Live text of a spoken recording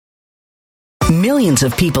Millions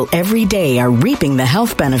of people every day are reaping the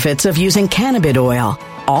health benefits of using cannabis oil,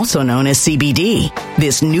 also known as CBD.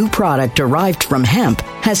 This new product derived from hemp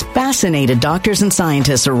has fascinated doctors and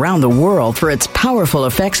scientists around the world for its powerful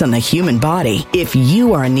effects on the human body. If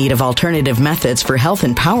you are in need of alternative methods for health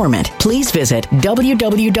empowerment, please visit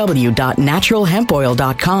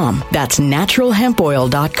www.naturalhempoil.com. That's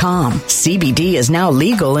naturalhempoil.com. CBD is now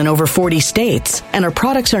legal in over 40 states, and our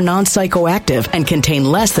products are non-psychoactive and contain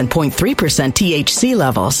less than 0.3% THC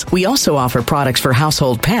levels. We also offer products for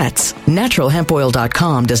household pets.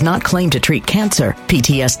 Naturalhempoil.com does not claim to treat cancer,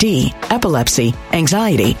 PTSD, epilepsy,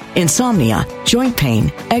 anxiety, insomnia, joint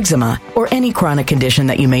pain, eczema, or any chronic condition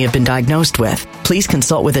that you may have been diagnosed with. Please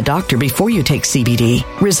consult with a doctor before you take CBD.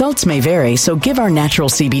 Results may vary, so give our natural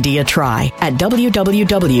CBD a try at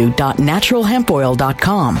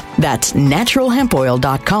www.naturalhempoil.com. That's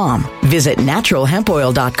naturalhempoil.com. Visit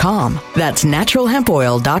naturalhempoil.com. That's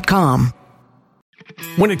naturalhempoil.com.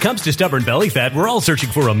 When it comes to stubborn belly fat, we're all searching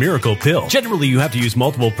for a miracle pill. Generally, you have to use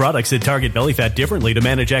multiple products that target belly fat differently to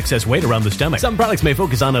manage excess weight around the stomach. Some products may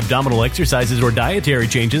focus on abdominal exercises or dietary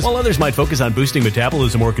changes, while others might focus on boosting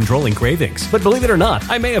metabolism or controlling cravings. But believe it or not,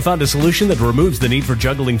 I may have found a solution that removes the need for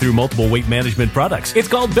juggling through multiple weight management products. It's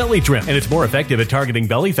called Belly Trim, and it's more effective at targeting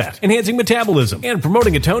belly fat, enhancing metabolism, and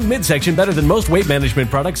promoting a toned midsection better than most weight management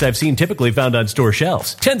products I've seen typically found on store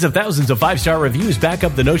shelves. Tens of thousands of 5-star reviews back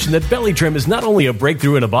up the notion that Belly Trim is not only a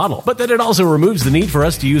breakthrough in a bottle, but that it also removes the need for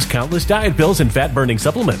us to use countless diet pills and fat-burning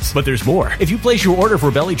supplements. But there's more. If you place your order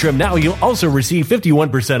for Belly Trim now, you'll also receive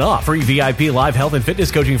 51% off, free VIP live health and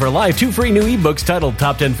fitness coaching for life, 2 free new ebooks titled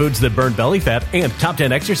Top 10 Foods That Burn Belly Fat and Top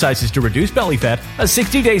 10 Exercises to Reduce Belly Fat, a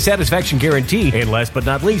 60-day satisfaction guarantee, and last but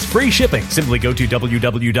not least, free shipping. Simply go to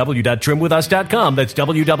www.trimwithus.com. That's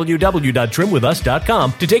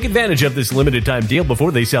www.trimwithus.com to take advantage of this limited time deal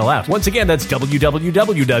before they sell out. Once again, that's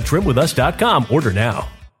www.trimwithus.com. Order now.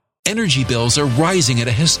 Energy bills are rising at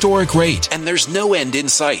a historic rate, and there's no end in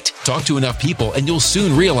sight. Talk to enough people, and you'll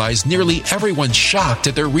soon realize nearly everyone's shocked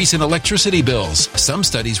at their recent electricity bills. Some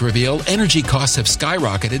studies reveal energy costs have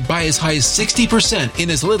skyrocketed by as high as 60%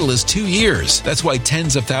 in as little as 2 years. That's why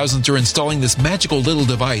tens of thousands are installing this magical little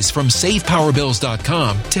device from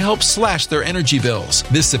SavePowerBills.com to help slash their energy bills.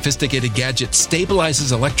 This sophisticated gadget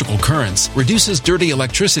stabilizes electrical currents, reduces dirty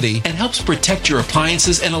electricity, and helps protect your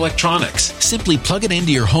appliances and electronics. Simply plug it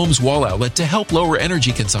into your home's wall outlet to help lower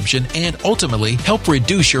energy consumption and ultimately help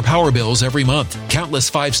reduce your power bills every month.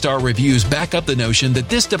 Countless 5-star reviews back up the notion that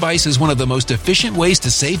this device is one of the most efficient ways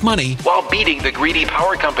to save money while beating the greedy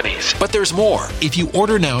power companies. But there's more. If you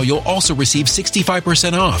order now, you'll also receive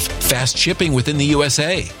 65% off, fast shipping within the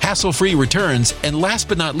USA, hassle-free returns, and last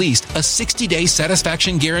but not least, a 60-day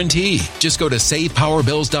satisfaction guarantee. Just go to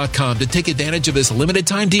SavePowerBills.com to take advantage of this limited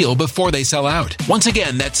time deal before they sell out. Once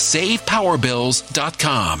again, that's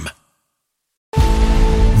SavePowerBills.com.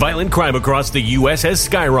 Violent crime across the U.S. has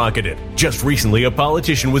skyrocketed. Just recently, a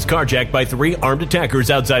politician was carjacked by 3 armed attackers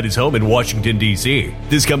outside his home in Washington, D.C.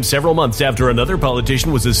 This comes several months after another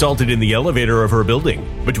politician was assaulted in the elevator of her building.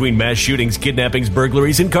 Between mass shootings, kidnappings,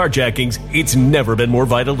 burglaries, and carjackings, it's never been more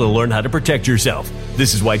vital to learn how to protect yourself.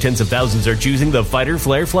 This is why tens of thousands are choosing the Fighter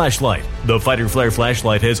Flare flashlight. The Fighter Flare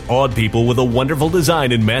flashlight has awed people with a wonderful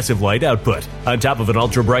design and massive light output. On top of an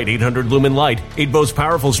ultra-bright 800-lumen light, it boasts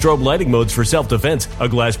powerful strobe lighting modes for self-defense, a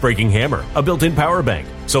glass-breaking hammer, a built-in power bank,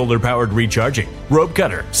 solar-powered recharging, rope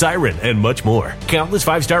cutter, siren, and much more. Countless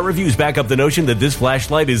 5-star reviews back up the notion that this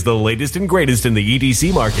flashlight is the latest and greatest in the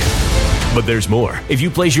EDC market. But there's more. If you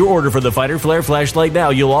place your order for the Fighter Flare flashlight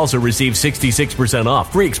now, you'll also receive 66%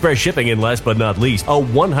 off, free express shipping, and last but not least, a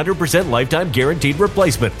 100% lifetime guaranteed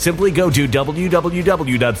replacement. Simply go to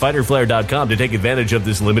www.fighterflare.com to take advantage of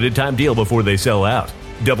this limited time deal before they sell out.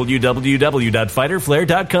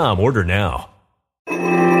 www.fighterflare.com. Order now.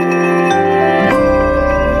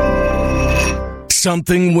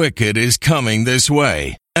 Something wicked is coming this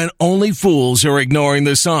way, and only fools are ignoring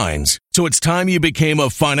the signs. So it's time you became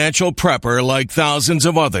a financial prepper like thousands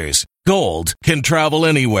of others. Gold can travel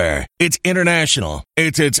anywhere. It's international.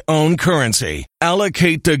 It's its own currency.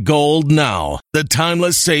 Allocate to gold now, the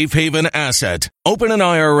timeless safe haven asset. Open an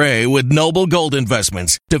IRA with Noble Gold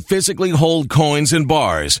Investments to physically hold coins and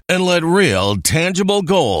bars and let real, tangible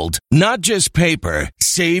gold, not just paper,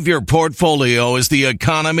 Save your portfolio as the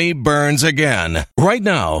economy burns again. Right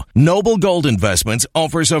now, Noble Gold Investments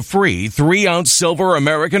offers a free 3-ounce silver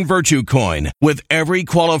American Virtue coin with every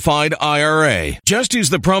qualified IRA. Just use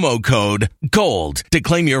the promo code GOLD to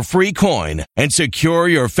claim your free coin and secure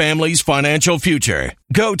your family's financial future.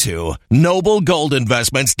 Go to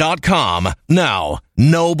noblegoldinvestments.com now.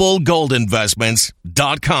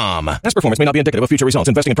 noblegoldinvestments.com. Past performance may not be indicative of future results.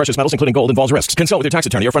 Investing in precious metals, including gold, involves risks. Consult with your tax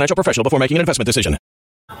attorney or financial professional before making an investment decision.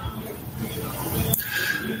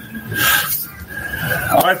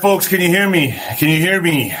 All right, folks, can you hear me? Can you hear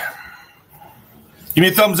me? Give me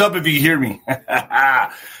a thumbs up if you hear me.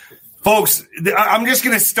 Folks, I'm just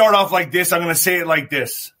going to start off like this. I'm going to say it like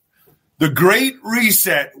this. The Great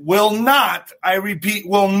Reset will not, I repeat,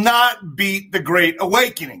 will not beat the Great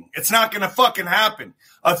Awakening. It's not going to fucking happen.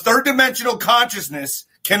 A third dimensional consciousness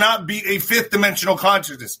cannot beat a fifth dimensional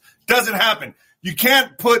consciousness. Doesn't happen. You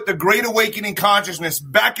can't put the Great Awakening consciousness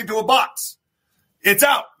back into a box. It's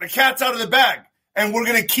out. The cat's out of the bag. And we're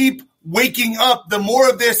going to keep waking up. The more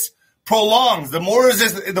of this prolongs, the more of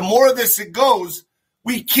this it goes,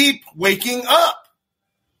 we keep waking up.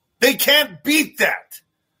 They can't beat that.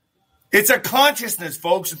 It's a consciousness,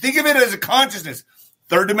 folks. Think of it as a consciousness.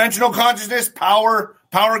 Third dimensional consciousness, power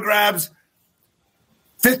grabs.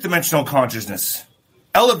 Fifth dimensional consciousness,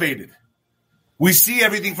 elevated. We see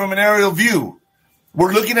everything from an aerial view.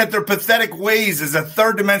 We're looking at their pathetic ways as a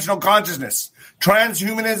third dimensional consciousness.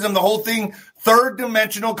 Transhumanism, the whole thing, third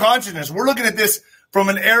dimensional consciousness. We're looking at this from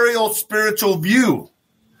an aerial spiritual view.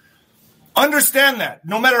 Understand that.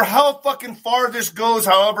 No matter how fucking far this goes,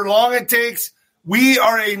 however long it takes, we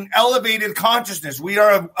are an elevated consciousness. We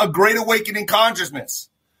are a great awakening consciousness.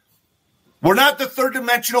 We're not the third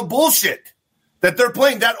dimensional bullshit that they're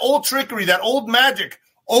playing. That old trickery, that old magic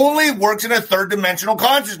only works in a third dimensional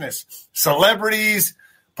consciousness. Celebrities,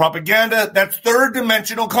 propaganda, that's third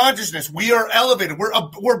dimensional consciousness. We are elevated.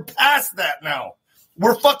 We're past that now.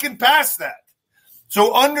 We're fucking past that.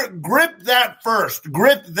 So grip that first.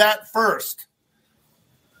 Grip that first.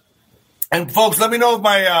 And folks, let me know if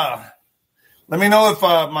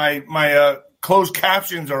my closed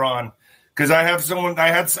captions are on, because I had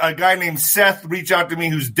a guy named Seth reach out to me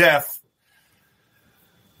who's deaf,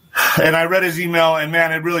 and I read his email, and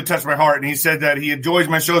man, it really touched my heart. And he said that he enjoys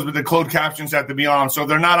my shows, but the closed captions have to be on. So if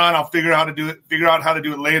they're not on, I'll figure out how to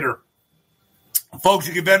do it later. Folks,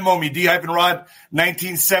 you can Venmo me, D-Rod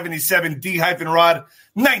 1977, D-Rod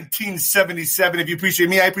 1977. If you appreciate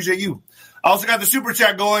me, I appreciate you. I also got the super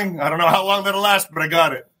chat going. I don't know how long that'll last, but I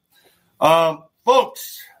got it.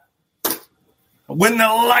 Folks, when the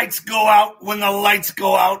lights go out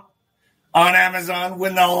on Amazon,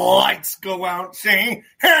 when the lights go out, see,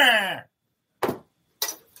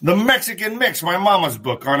 The Mexican Mix, my mama's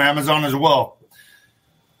book, on Amazon as well.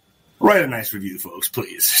 Write a nice review, folks,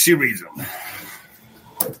 please. She reads them.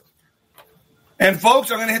 And folks,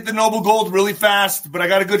 I'm going to hit the Noble Gold really fast, but I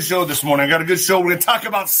got a good show this morning. We're going to talk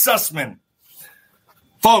about Sussman.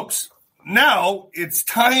 Folks, now it's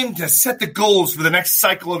time to set the goals for the next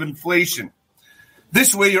cycle of inflation.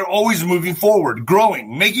 This way, you're always moving forward,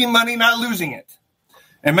 growing, making money, not losing it.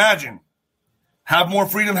 Imagine. Have more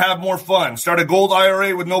freedom, have more fun. Start a gold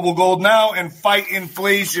IRA with Noble Gold now and fight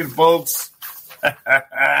inflation, folks.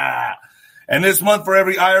 And this month, for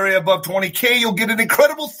every IRA above $20K, you'll get an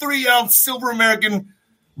incredible 3-ounce silver American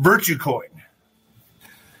Virtue coin.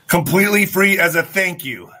 Completely free as a thank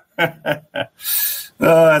you.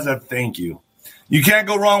 As a thank you. You can't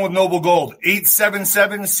go wrong with Noble Gold.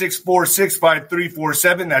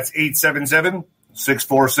 877-646-5347. That's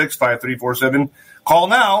 877-646-5347. Call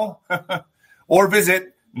now or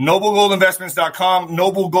visit noblegoldinvestments.com,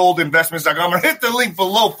 noblegoldinvestments.com, or hit the link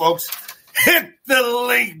below, folks. Hit the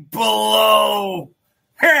link below.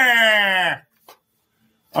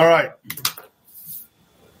 All right.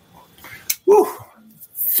 Whew.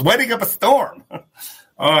 Sweating up a storm.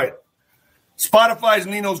 All right. Spotify's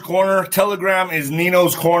Nino's Corner. Telegram is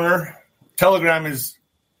Nino's Corner. Telegram is,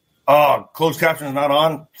 closed caption is not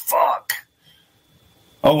on. Fuck.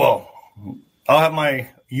 Oh, well. I'll have my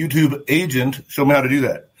YouTube agent show me how to do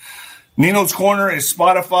that. Nino's Corner is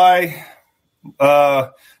Spotify.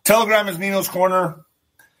 Telegram is Nino's Corner.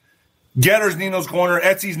 Getter's Nino's Corner.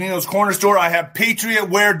 Etsy's Nino's Corner Store. I have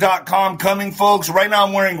PatriotWear.com coming, folks. Right now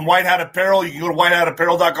I'm wearing White Hat Apparel. You can go to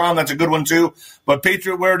WhiteHatApparel.com. That's a good one, too. But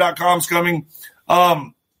PatriotWear.com's coming.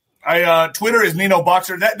 Twitter is Nino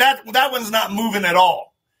Boxer. That one's not moving at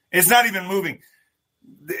all. It's not even moving.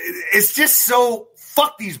 It's just so,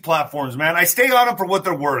 fuck these platforms, man. I stay on them for what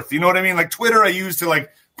they're worth. You know what I mean? Like Twitter, I use to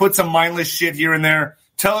put some mindless shit here and there.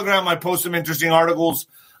 Telegram, I post some interesting articles.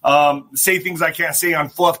 Say things I can't say on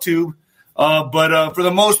FluffTube. But for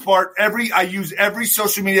the most part, I use every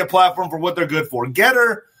social media platform for what they're good for.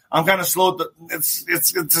 Getter, I'm kind of slow. It's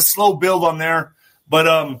a slow build on there, but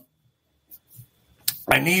I'm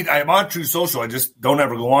on True Social. I just don't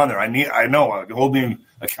ever go on there. I know. Hold me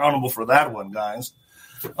accountable for that one, guys.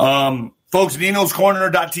 Folks,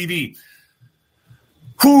 Nino'sCorner.tv.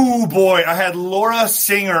 Whoo, boy, I had Laura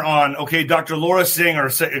Singer on. Okay, Dr. Laura Singer,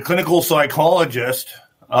 a clinical psychologist,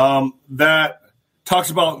 that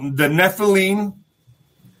talks about the Nephilim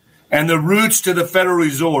and the roots to the Federal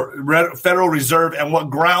Reserve and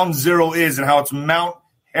what Ground Zero is and how it's Mount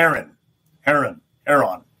Heron.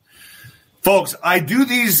 Folks, I do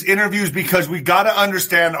these interviews because we got to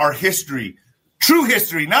understand our history, true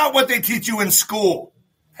history, not what they teach you in school.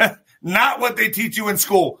 Not what they teach you in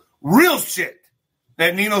school. Real shit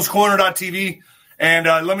at Nino'sCorner.tv.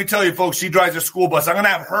 And let me tell you, folks, she drives a school bus. I'm going to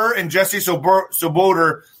have her and Jesse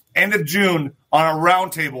Soboter end of June on a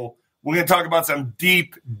roundtable. We're going to talk about some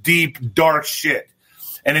deep, deep, dark shit.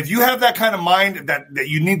 And if you have that kind of mind that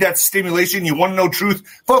you need that stimulation, you want to know truth,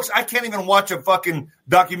 folks, I can't even watch a fucking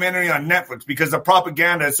documentary on Netflix because the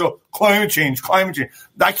propaganda is so climate change.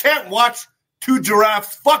 I can't watch two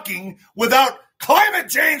giraffes fucking without climate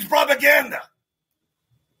change propaganda.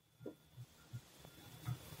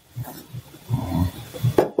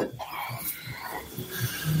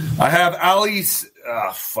 I have Ali's.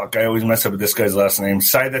 I always mess up with this guy's last name.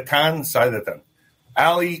 Saidatan.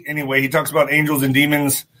 Ali, anyway, he talks about angels and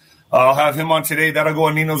demons. I'll have him on today. That'll go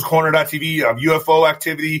on Nino'sCorner.tv, UFO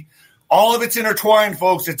activity. All of it's intertwined,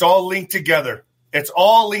 folks. It's all linked together.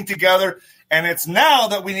 And it's now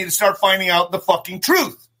that we need to start finding out the fucking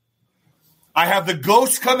truth. I have the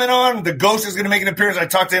Ghost coming on. The Ghost is going to make an appearance. I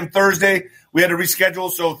talked to him Thursday. We had to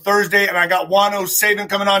reschedule, so Thursday. And I got Juano Saban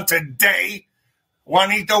coming on today.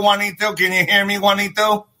 Juanito, can you hear me,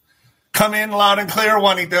 Juanito? Come in loud and clear,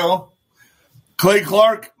 Juanito. Clay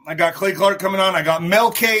Clark, I got Clay Clark coming on. I got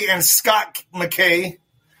Mel K and Scott McKay.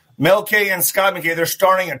 They're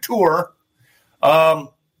starting a tour. They're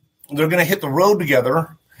going to hit the road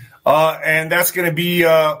together, and that's going to be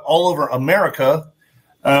all over America.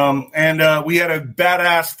 And we had a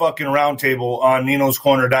badass fucking roundtable on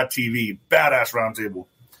Nino'sCorner.tv. Badass roundtable.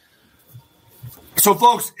 So,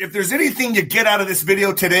 folks, if there's anything you get out of this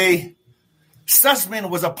video today, Sussman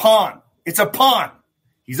was a pawn. It's a pawn.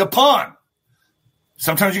 He's a pawn.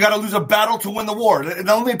 Sometimes you got to lose a battle to win the war.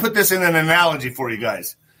 Now, let me put this in an analogy for you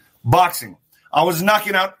guys. Boxing. I was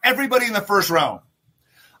knocking out everybody in the first round.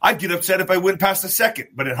 I'd get upset if I went past the second,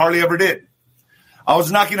 but it hardly ever did. I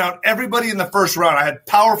was knocking out everybody in the first round. I had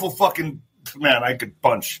powerful fucking – man, I could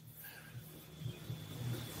punch.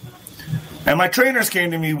 And my trainers came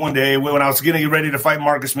to me one day when I was getting ready to fight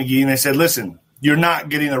Marcus McGee, and they said, listen, you're not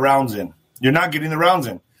getting the rounds in.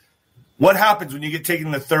 What happens when you get taken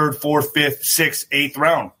in the third, fourth, fifth, sixth, eighth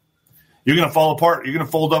round? You're going to fall apart. You're going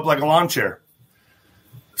to fold up like a lawn chair.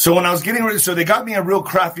 So when I was getting ready, so they got me a real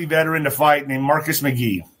crafty veteran to fight named Marcus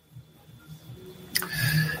McGee.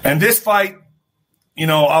 And this fight, you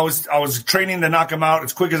know, I was training to knock him out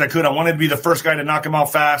as quick as I could. I wanted to be the first guy to knock him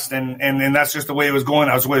out fast, and that's just the way it was going.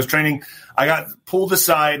 That's the way I was training. I got pulled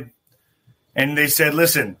aside, and they said,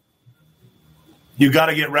 listen, you got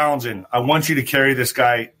to get rounds in. I want you to carry this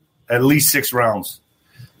guy at least 6 rounds.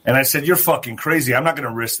 And I said, you're fucking crazy. I'm not going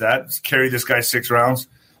to risk that, carry this guy 6 rounds.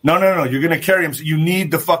 No. You're going to carry him. You need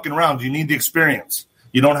the fucking rounds. You need the experience.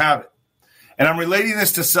 You don't have it. And I'm relating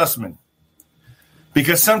this to Sussman.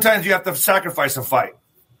 Because sometimes you have to sacrifice a fight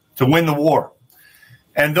to win the war.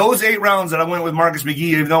 And those 8 rounds that I went with Marcus McGee,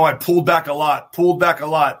 even though I pulled back a lot,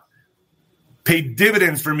 paid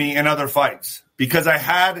dividends for me in other fights because I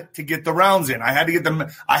had to get the rounds in. I had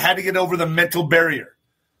to get over the mental barrier.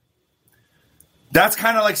 That's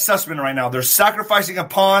kind of like Sussman right now. They're sacrificing a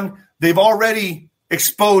pawn. They've already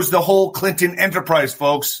exposed the whole Clinton enterprise,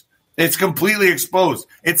 folks. It's completely exposed.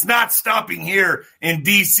 It's not stopping here in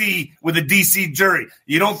D.C. with a D.C. jury.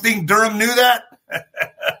 You don't think Durham knew that?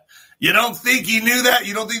 You don't think he knew that?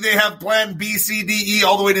 You don't think they have plan B, C, D, E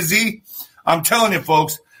all the way to Z? I'm telling you,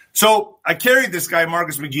 folks. So I carried this guy,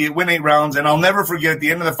 Marcus McGee, win 8 rounds, and I'll never forget at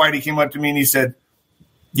the end of the fight, he came up to me and he said,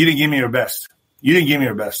 you didn't give me your best.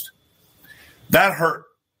 That hurt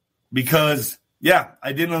because, yeah,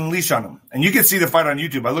 I didn't unleash on him. And you can see the fight on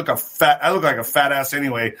YouTube. I look like a fat ass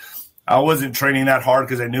anyway. I wasn't training that hard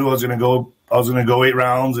because I knew I was going to go 8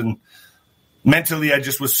 rounds, and mentally I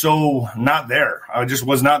just was so not there. I just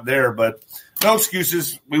was not there, but no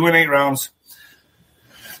excuses. We win 8 rounds.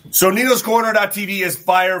 So Nino'sCorner.tv is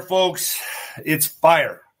fire, folks. It's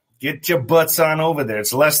fire. Get your butts on over there.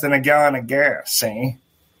 It's less than a gallon of gas, see?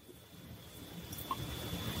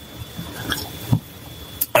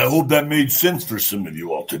 I hope that made sense for some of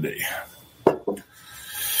you all today. Ooh.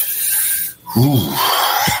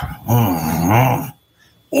 Mm-hmm.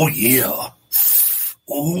 Oh, yeah.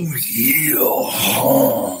 Oh, yeah.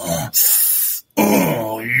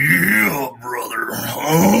 Oh, yeah, brother.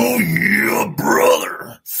 Oh, yeah,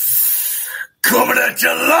 brother. Coming at you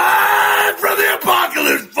live from the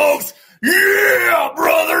apocalypse, folks. Yeah,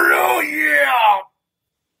 brother. Oh, yeah.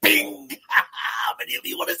 Bing. How many of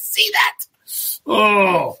you want to see that?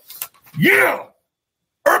 Oh, yeah.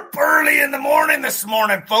 Up early in the morning this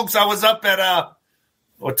morning, folks. I was up at,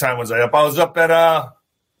 what time was I up? I was up at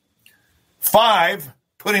 5,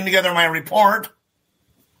 putting together my report.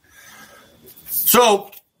 So,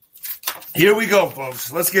 here we go,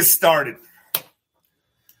 folks. Let's get started.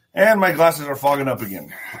 And my glasses are fogging up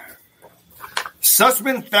again.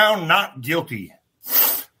 Sussman found not guilty.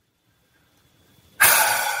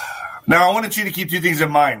 Now, I wanted you to keep 2 things in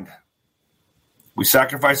mind. We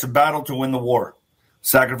sacrifice a battle to win the war.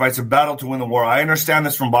 Sacrifice a battle to win the war. I understand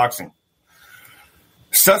this from boxing.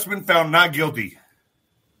 Sussman found not guilty.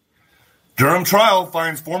 Durham trial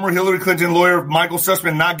finds former Hillary Clinton lawyer Michael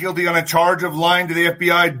Sussman not guilty on a charge of lying to the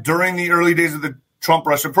FBI during the early days of the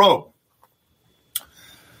Trump-Russia probe.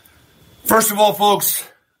 First of all, folks,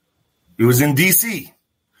 it was in D.C.,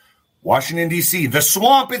 Washington, D.C., the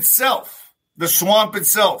swamp itself,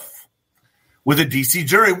 with a D.C.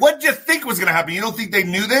 jury. What did you think was going to happen? You don't think they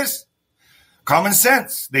knew this? Common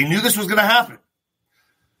sense. They knew this was going to happen.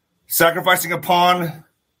 Sacrificing a pawn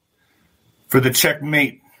for the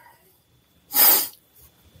checkmate.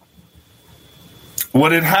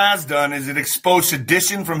 What it has done is it exposed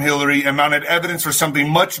sedition from Hillary and mounted evidence for something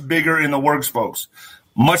much bigger in the works, folks.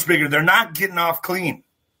 Much bigger. They're not getting off clean.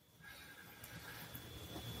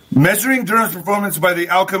 Measuring Durham's performance by the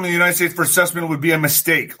outcome in the United States for Sussman would be a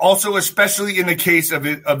mistake. Also, especially in the case of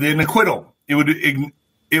the acquittal, it would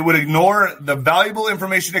ignore the valuable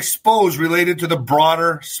information exposed related to the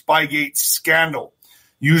broader Spygate scandal.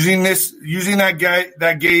 Using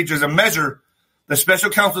that gauge as a measure, the special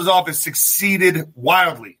counsel's office succeeded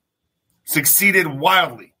wildly.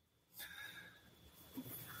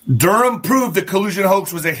 Durham proved the collusion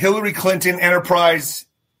hoax was a Hillary Clinton enterprise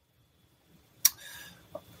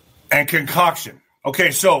and concoction.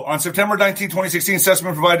 Okay, so on September 19, 2016,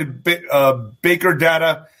 Sussman provided Baker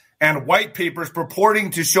data and white papers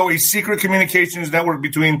purporting to show a secret communications network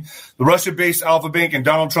between the Russia-based Alpha Bank and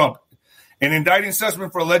Donald Trump. In indicting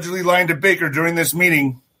Sussman for allegedly lying to Baker during this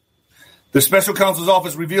meeting, the special counsel's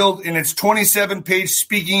office revealed in its 27-page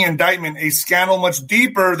speaking indictment a scandal much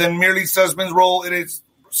deeper than merely Sussman's role in its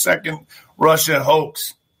second Russia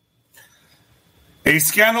hoax. A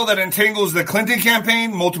scandal that entangles the Clinton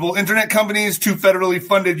campaign, multiple internet companies, 2 federally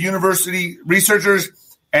funded university researchers,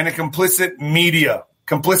 and a complicit media.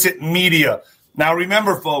 Now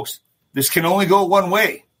remember, folks, this can only go one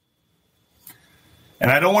way.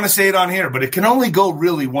 And I don't want to say it on here, but it can only go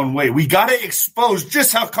really one way. We got to expose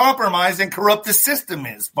just how compromised and corrupt the system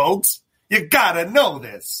is, folks. You got to know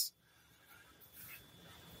this.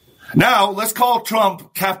 Now, let's call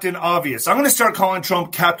Trump Captain Obvious. I'm going to start calling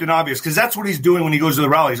Trump Captain Obvious because that's what he's doing when he goes to the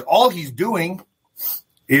rallies. All he's doing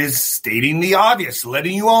is stating the obvious,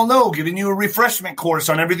 letting you all know, giving you a refreshment course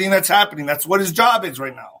on everything that's happening. That's what his job is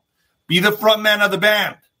right now. Be the front man of the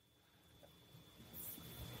band.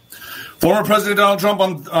 Former President Donald Trump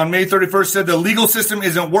on May 31st said the legal system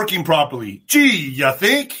isn't working properly. Gee, you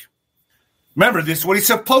think? Remember, this is what he's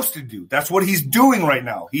supposed to do. That's what he's doing right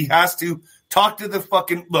now. He has to talk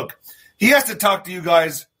to he has to talk to you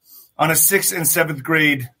guys on a 6th and 7th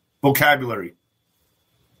grade vocabulary.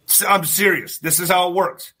 I'm serious. This is how it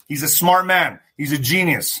works. He's a smart man. He's a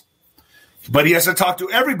genius. But he has to talk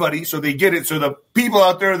to everybody so they get it. So the people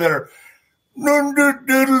out there that are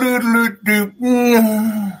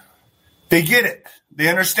they get it. They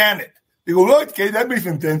understand it. They go, oh, okay, that makes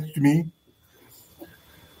some sense to me.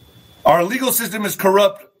 Our legal system is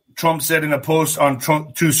corrupt, Trump said in a post on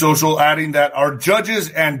Trump Social, adding that our judges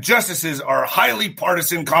and justices are highly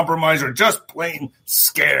partisan, compromised, or just plain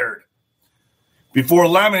scared. Before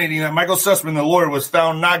laminating that Michael Sussman, the lawyer, was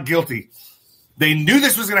found not guilty. They knew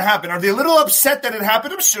this was going to happen. Are they a little upset that it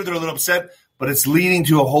happened? I'm sure they're a little upset, but it's leading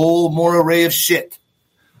to a whole more array of shit.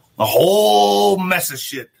 A whole mess of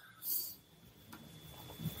shit.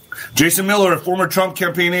 Jason Miller, a former Trump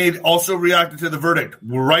campaign aide, also reacted to the verdict,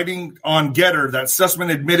 writing on Getter that Sussman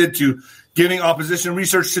admitted to giving opposition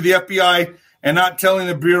research to the FBI and not telling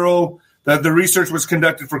the Bureau that the research was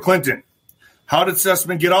conducted for Clinton. How did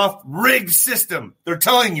Sussman get off? Rigged system. They're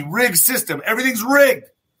telling you, rigged system. Everything's rigged.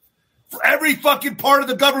 Every fucking part of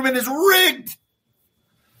the government is rigged.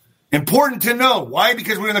 Important to know. Why?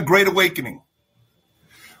 Because we're in the Great Awakening.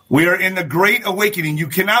 We are in the Great Awakening. You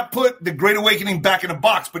cannot put the Great Awakening back in a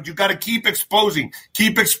box, but you got to keep exposing,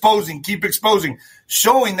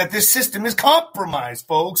 showing that this system is compromised,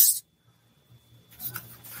 folks.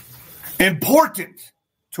 Important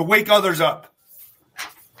to wake others up,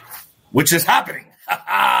 which is happening.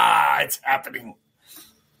 It's happening.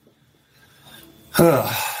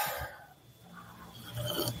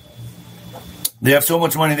 They have so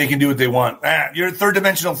much money they can do what they want. You're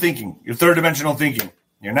third-dimensional thinking.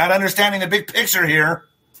 You're not understanding the big picture here.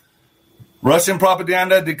 Russian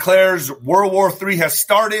propaganda declares World War III has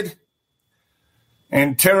started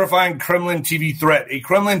and terrifying Kremlin TV threat. A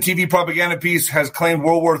Kremlin TV propaganda piece has claimed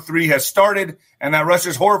World War III has started and that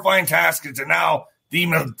Russia's horrifying task is to now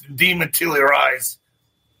demilitarize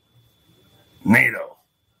NATO.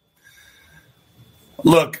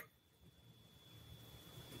 Look,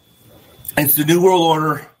 it's the New World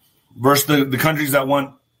Order versus the countries that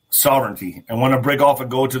want sovereignty and want to break off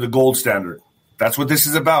and go to the gold standard. That's what this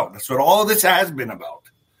is about. That's what all of this has been about.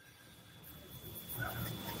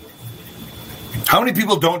 How many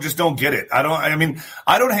people don't get it? I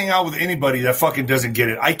don't hang out with anybody that fucking doesn't get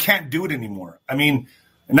it. I can't do it anymore. I mean,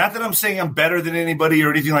 not that I'm saying I'm better than anybody or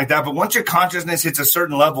anything like that, but once your consciousness hits a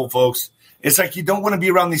certain level, folks, it's like you don't want to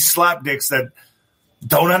be around these slapdicks that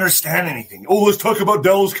don't understand anything. Oh, let's talk about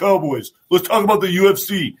Dallas Cowboys. Let's talk about the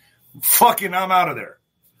UFC. Fucking, I'm out of there.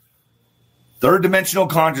 Third-dimensional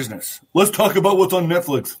consciousness. Let's talk about what's on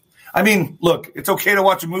Netflix. I mean, look, it's okay to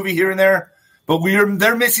watch a movie here and there, but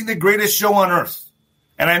they're missing the greatest show on earth.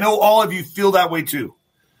 And I know all of you feel that way too.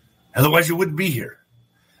 Otherwise, you wouldn't be here.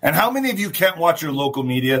 And how many of you can't watch your local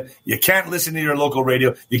media? You can't listen to your local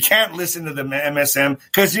radio. You can't listen to the MSM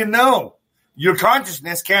because you know your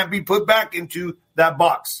consciousness can't be put back into that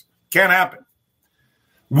box. Can't happen.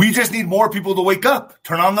 We just need more people to wake up.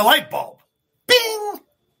 Turn on the light bulb. Bing!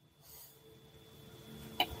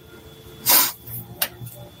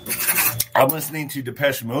 I'm listening to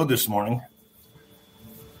Depeche Mode this morning.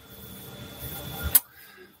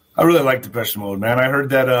 I really like Depeche Mode, man. I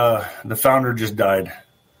heard that the founder just died.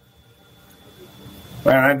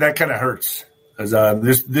 Man, that kind of hurts. Because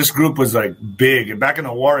this group was like big. And back in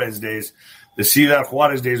the Juarez days, the Ciudad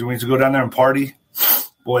Juarez days when we used to go down there and party,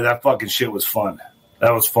 boy, that fucking shit was fun.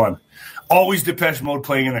 That was fun. Always Depeche Mode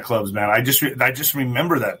playing in the clubs, man. I just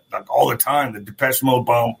remember that like, all the time. The Depeche Mode,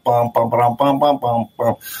 bum, bum, bum, bum, bum, bum, bum,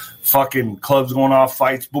 bum. Fucking clubs going off,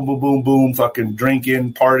 fights, boom, boom, boom, boom. Fucking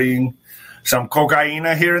drinking, partying. Some cocaine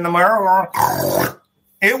here in the marijuana.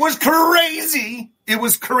 It was crazy. It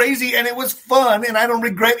was crazy and it was fun, and I don't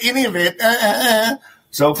regret any of it.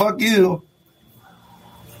 So fuck you.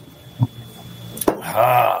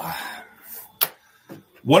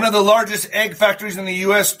 One of the largest egg factories in the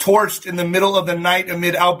U.S. torched in the middle of the night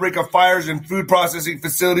amid outbreak of fires in food processing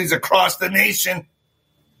facilities across the nation.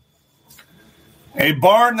 A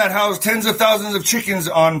barn that housed tens of thousands of chickens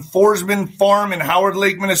on Forsman Farm in Howard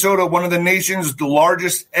Lake, Minnesota, one of the nation's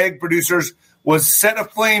largest egg producers, was set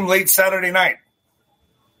aflame late Saturday night.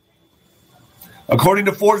 According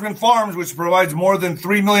to Forsman Farms, which provides more than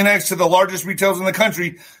 3 million eggs to the largest retailers in the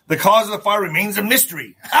country, the cause of the fire remains a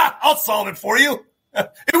mystery. I'll solve it for you.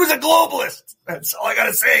 It was a globalist. That's all I got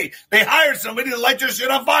to say. They hired somebody to light your shit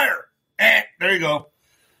on fire. There you go.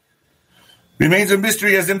 Remains a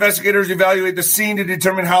mystery as investigators evaluate the scene to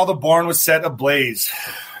determine how the barn was set ablaze.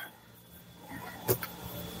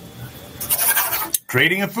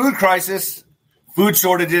 Creating a food crisis, food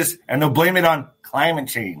shortages, and they'll blame it on climate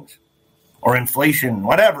change or inflation,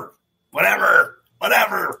 whatever.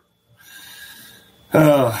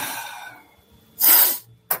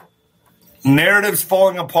 Narratives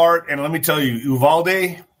falling apart, and let me tell you,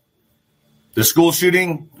 Uvalde, the school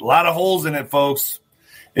shooting, a lot of holes in it, folks.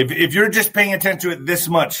 If you're just paying attention to it this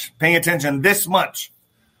much,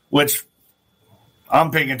 which I'm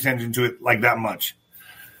paying attention to it like that much.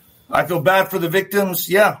 I feel bad for the victims.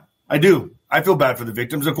 Yeah, I do. I feel bad for the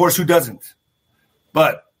victims. Of course, who doesn't?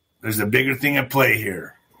 But there's a bigger thing at play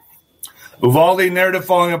here. Uvalde narrative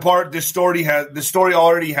falling apart. This story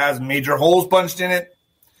already has major holes punched in it.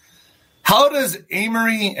 How does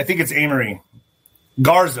Amory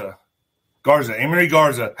Garza,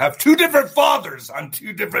 have two different fathers on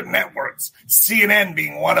two different networks, CNN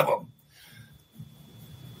being one of them?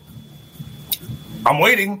 I'm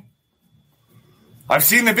waiting. I've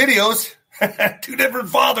seen the videos. Two different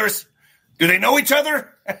fathers. Do they know each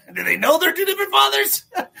other? Do they know they're two different fathers?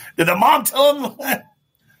 Did the mom tell them?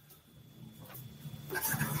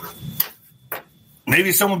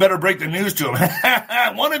 Maybe someone better break the news to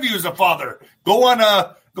him. One of you is a father. Go on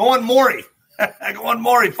Maury. Go on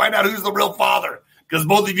Maury. Find out who's the real father, because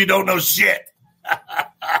both of you don't know shit.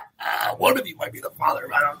 One of you might be the father.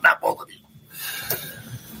 Not both of you.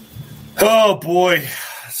 Oh, boy.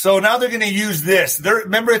 So now they're going to use this.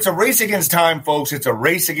 Remember, it's a race against time, folks. It's a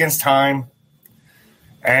race against time.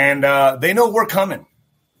 And they know we're coming.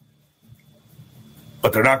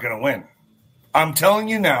 But they're not going to win. I'm telling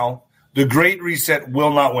you now, the Great Reset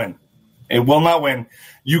will not win. It will not win.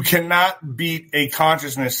 You cannot beat a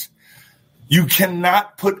consciousness. You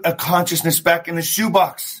cannot put a consciousness back in the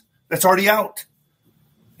shoebox that's already out.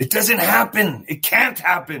 It doesn't happen. It can't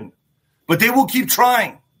happen. But they will keep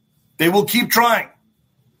trying. They will keep trying.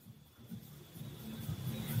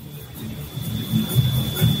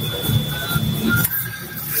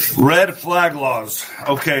 Red flag laws.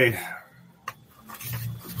 Okay.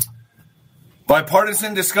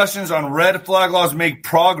 Bipartisan discussions on red flag laws make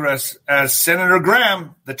progress as Senator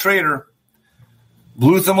Graham, the traitor,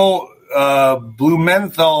 Blumenthal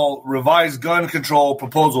revised gun control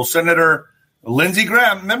proposal. Senator Lindsey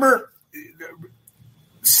Graham, remember,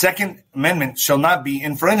 Second Amendment shall not be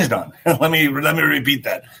infringed on. Let me repeat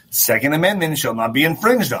that. Second Amendment shall not be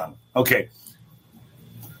infringed on. Okay.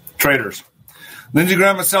 Traitors. Lindsey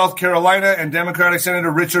Graham of South Carolina and Democratic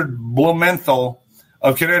Senator Richard Blumenthal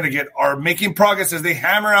of Connecticut are making progress as they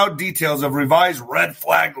hammer out details of revised red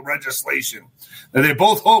flag legislation that they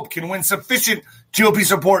both hope can win sufficient GOP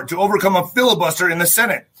support to overcome a filibuster in the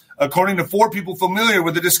Senate, according to 4 people familiar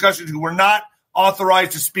with the discussions who were not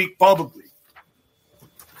authorized to speak publicly.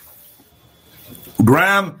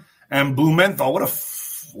 Graham and Blumenthal, what a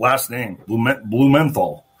last name,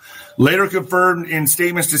 Blumenthal, later confirmed in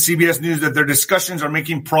statements to CBS News that their discussions are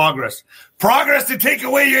making progress. Progress to take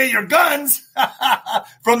away your guns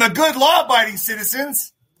from the good law-abiding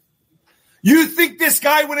citizens. You think this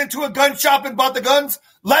guy went into a gun shop and bought the guns?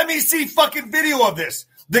 Let me see fucking video of this.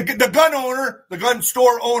 The gun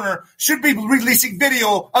store owner should be releasing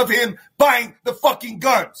video of him buying the fucking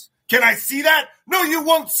guns. Can I see that? No, you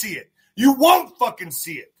won't see it. You won't fucking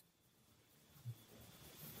see it.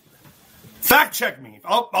 Fact check me.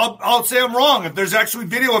 I'll say I'm wrong if there's actually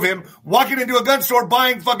video of him walking into a gun store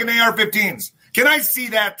buying fucking AR-15s. Can I see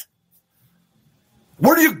that?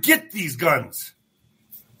 Where do you get these guns?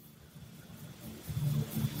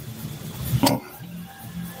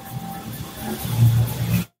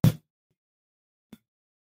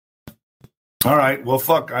 All right. Well,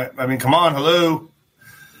 fuck. I mean, come on. Hello.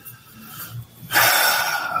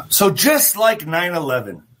 So just like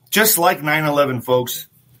 9/11, folks,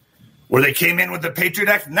 where they came in with the Patriot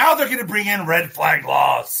Act, now they're going to bring in red flag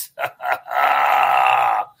laws.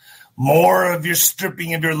 More of your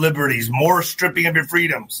stripping of your liberties, more stripping of your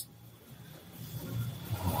freedoms.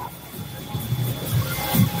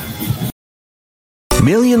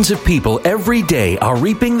 Millions of people every day are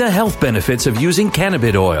reaping the health benefits of using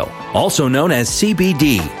cannabis oil, also known as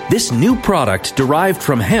CBD. This new product derived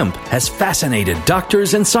from hemp has fascinated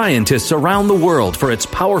doctors and scientists around the world for its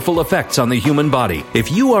powerful effects on the human body.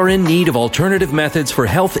 If you are in need of alternative methods for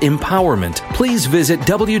health empowerment, please visit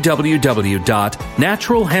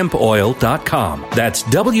www.naturalhempoil.com. That's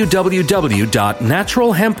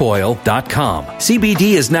www.naturalhempoil.com. CBD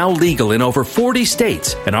is now legal in over 40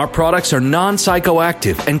 states, and our products are non-psychoactive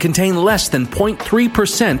and contain less than 0.3%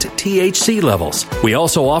 THC levels. We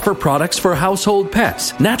also offer products for household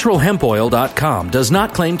pets. NaturalHempOil.com does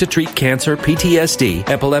not claim to treat cancer, PTSD,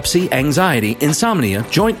 epilepsy, anxiety, insomnia,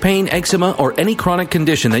 joint pain, eczema, or any chronic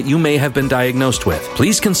condition that you may have been diagnosed with.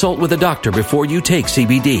 Please consult with a doctor before you take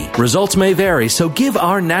CBD. Results may vary, so give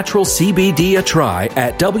our natural CBD a try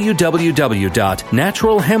at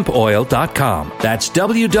www.naturalhempoil.com. That's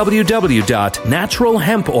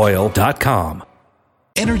www.naturalhempoil.com.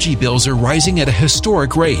 Energy bills are rising at a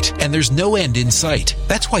historic rate, and there's no end in sight.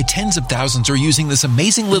 That's why tens of thousands are using this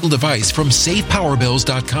amazing little device from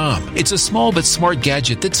SavePowerBills.com. It's a small but smart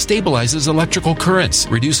gadget that stabilizes electrical currents,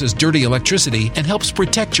 reduces dirty electricity, and helps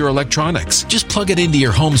protect your electronics. Just plug it into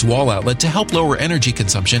your home's wall outlet to help lower energy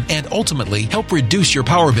consumption and ultimately help reduce your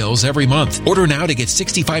power bills every month. Order now to get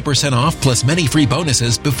 65% off plus many free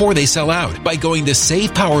bonuses before they sell out by going to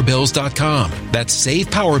SavePowerBills.com. That's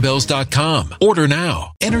SavePowerBills.com. Order now.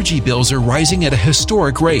 Energy bills are rising at a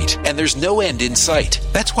historic rate, and there's no end in sight.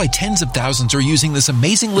 That's why tens of thousands are using this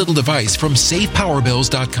amazing little device from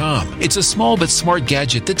SavePowerBills.com. It's a small but smart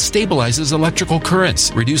gadget that stabilizes electrical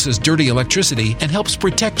currents, reduces dirty electricity, and helps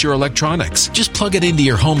protect your electronics. Just plug it into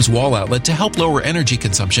your home's wall outlet to help lower energy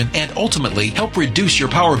consumption and ultimately help reduce your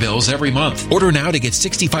power bills every month. Order now to get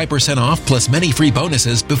 65% off plus many free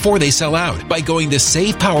bonuses before they sell out by going to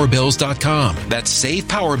SavePowerBills.com. That's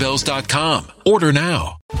SavePowerBills.com. Order now.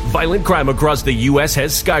 Violent crime across the U.S.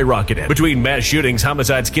 has skyrocketed. Between mass shootings,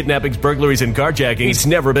 homicides, kidnappings, burglaries, and carjacking, it's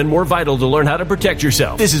never been more vital to learn how to protect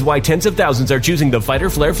yourself. This is why tens of thousands are choosing the Fighter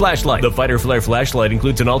Flare flashlight. The Fighter Flare flashlight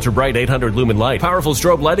includes an ultra-bright 800 lumen light, powerful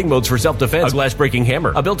strobe lighting modes for self-defense, a glass-breaking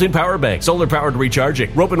hammer, a built-in power bank, solar-powered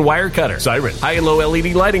recharging, rope and wire cutter, siren, high and low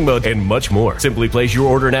LED lighting mode, and much more. Simply place your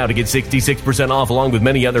order now to get 66% off along with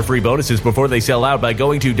many other free bonuses before they sell out by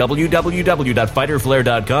going to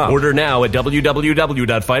www.fighterflare.com. Order now at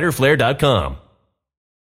www.fighterflare.com.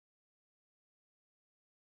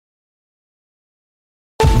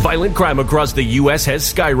 Violent crime across the U.S.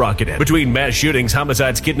 has skyrocketed. Between mass shootings,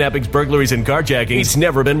 homicides, kidnappings, burglaries, and carjacking, it's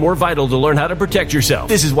never been more vital to learn how to protect yourself.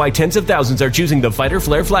 This is why tens of thousands are choosing the Fighter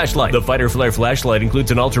Flare flashlight. The Fighter Flare flashlight includes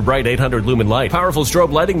an ultra-bright 800 lumen light, powerful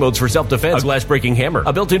strobe lighting modes for self-defense, a glass-breaking hammer,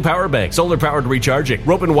 a built-in power bank, solar-powered recharging,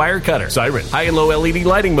 rope and wire cutter, siren, high and low LED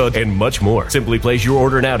lighting mode, and much more. Simply place your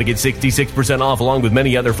order now to get 66% off along with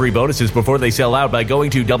many other free bonuses before they sell out by going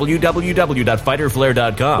to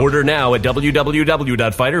www.fighterflare.com. Order now at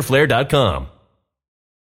www.fighterflare.com. See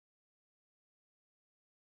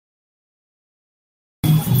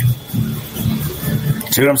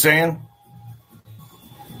what I'm saying?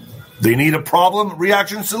 They need a problem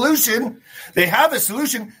reaction solution. They have a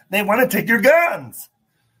solution. They want to take your guns.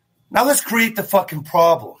 Now let's create the fucking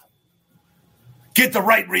problem. Get the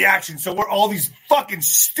right reaction so we're all these fucking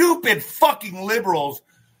stupid fucking liberals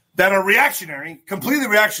that are reactionary, completely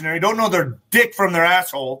reactionary, don't know their dick from their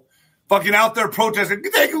asshole, fucking out there protesting,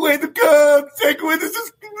 take away the guns, take away this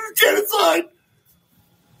is genocide.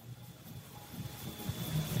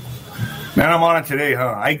 Man, I'm on it today,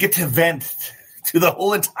 huh? I get to vent to the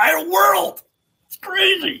whole entire world. It's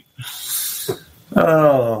crazy.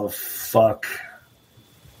 Oh, fuck.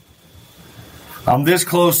 I'm this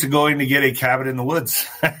close to going to get a cabin in the woods.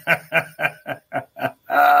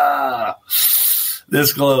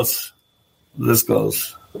 This close. This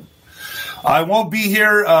close. I won't be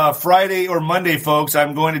here Friday or Monday, folks.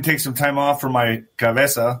 I'm going to take some time off for my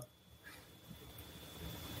cabeza.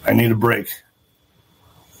 I need a break.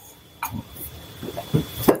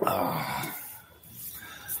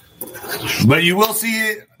 But you will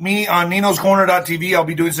see me on ninoscorner.tv. I'll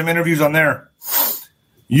be doing some interviews on there.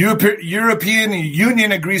 European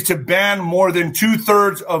Union agrees to ban more than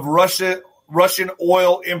 2/3 of Russian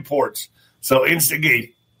oil imports. So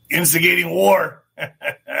instigating war.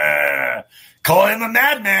 Call him a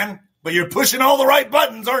madman, but you're pushing all the right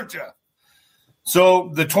buttons, aren't you?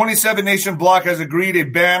 So the 27-nation bloc has agreed a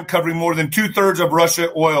ban covering more than 2/3 of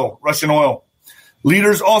Russian oil.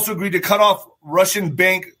 Leaders also agreed to cut off Russian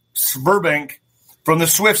bank Sberbank from the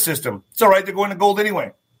SWIFT system. It's all right. They're going to gold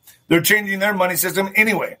anyway. They're changing their money system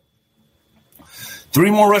anyway.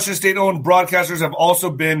 3 more Russian state-owned broadcasters have also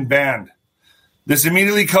been banned. This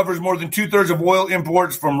immediately covers more than 2/3 of oil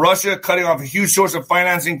imports from Russia, cutting off a huge source of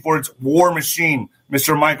financing for its war machine,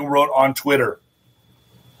 Mr. Michael wrote on Twitter.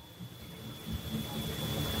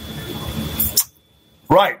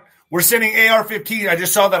 Right. We're sending AR-15. I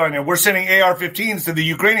just saw that on here. We're sending AR-15s to the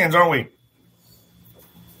Ukrainians, aren't we?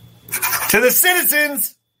 To the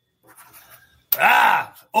citizens.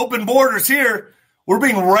 Open borders here. We're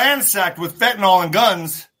being ransacked with fentanyl and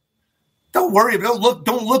guns. Don't worry. Don't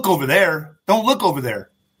look over there. Don't look over there.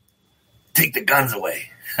 Take the guns away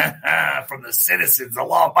from the citizens, the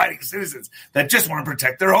law-abiding citizens that just want to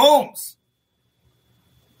protect their homes.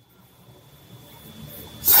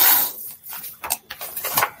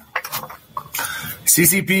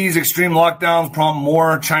 CCP's extreme lockdowns prompt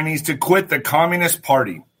more Chinese to quit the Communist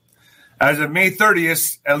Party. As of May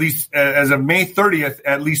 30th, at least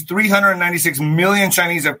 396 million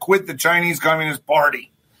Chinese have quit the Chinese Communist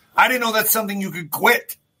Party. I didn't know that's something you could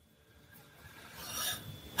quit.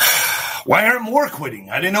 Why aren't more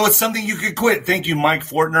quitting? I didn't know it's something you could quit. Thank you, Mike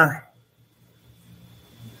Fortner.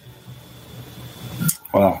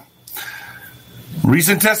 Wow.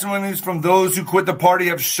 Recent testimonies from those who quit the party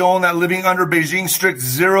have shown that living under Beijing's strict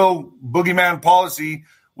zero boogeyman policy,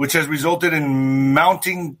 which has resulted in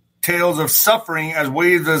mounting tales of suffering as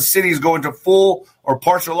waves of cities go into full or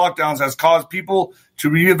partial lockdowns, has caused people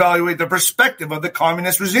to reevaluate the perspective of the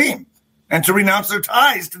communist regime and to renounce their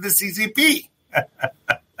ties to the CCP.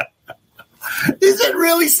 Is it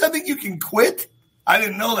really something you can quit? I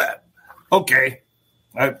didn't know that. Okay.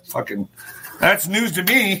 That's news to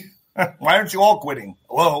me. Why aren't you all quitting?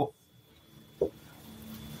 Hello?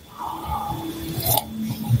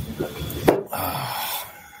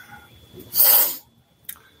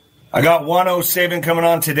 I got 107 coming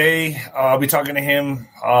on today. I'll be talking to him.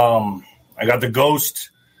 I got the Ghost,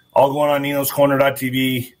 all going on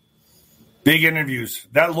ninoscorner.tv. Big interviews.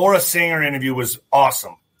 That Laura Singer interview was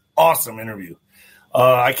awesome. Awesome interview.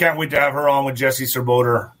 I can't wait to have her on with Jesse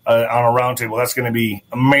Serboter on a roundtable. That's going to be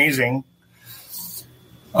amazing.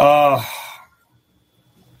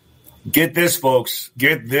 Get this, folks.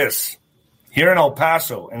 Get this. Here in El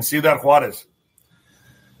Paso and Ciudad Juarez,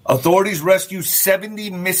 authorities rescue 70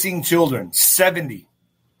 missing children. 70.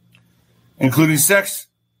 Including sex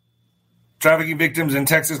trafficking victims in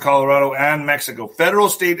Texas, Colorado, and Mexico. Federal,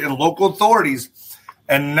 state, and local authorities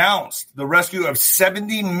announced the rescue of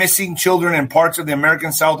 70 missing children in parts of the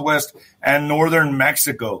American Southwest and northern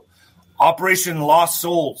Mexico. Operation Lost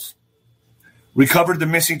Souls recovered the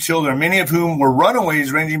missing children, many of whom were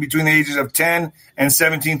runaways ranging between the ages of 10 and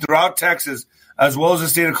 17 throughout Texas, as well as the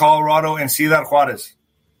state of Colorado and Ciudad Juarez.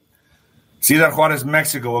 Ciudad Juarez,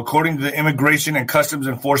 Mexico, according to the Immigration and Customs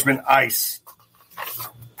Enforcement, ICE.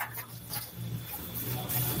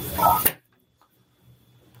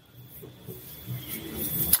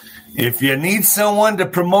 If you need someone to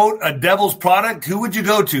promote a devil's product, who would you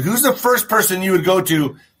go to? Who's the first person you would go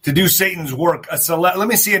to do Satan's work? Let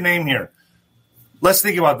me see a name here. Let's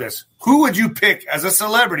think about this. Who would you pick as a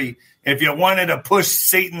celebrity if you wanted to push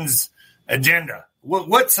Satan's agenda?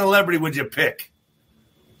 What celebrity would you pick?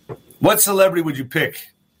 What celebrity would you pick?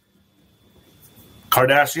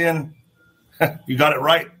 Kardashian? You got it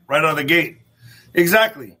right out of the gate.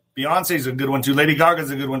 Exactly. Beyonce's a good one, too. Lady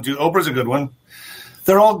Gaga's a good one, too. Oprah's a good one.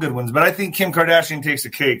 They're all good ones, but I think Kim Kardashian takes the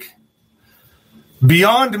cake.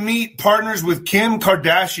 Beyond Meat partners with Kim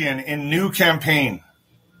Kardashian in new campaign.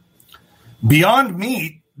 Beyond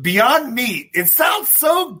Meat, it sounds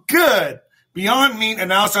so good. Beyond Meat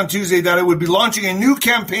announced on Tuesday that it would be launching a new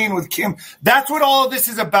campaign with Kim. That's what all of this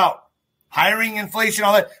is about. Hiring, inflation,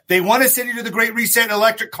 all that. They want to send you to the Great Reset,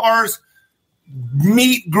 electric cars,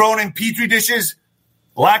 meat grown in Petri dishes,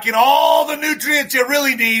 lacking all the nutrients you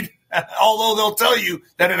really need, although they'll tell you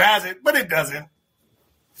that it has it, but it doesn't.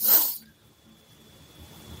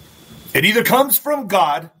 It either comes from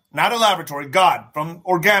God, not a laboratory, God, from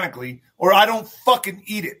organically, or I don't fucking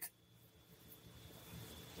eat it.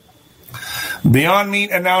 Beyond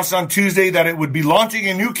Meat announced on Tuesday that it would be launching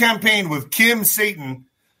a new campaign with Kim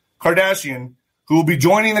Kardashian, who will be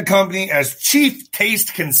joining the company as Chief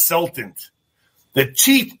Taste Consultant. The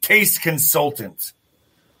Chief Taste Consultant.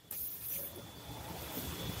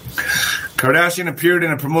 Kardashian appeared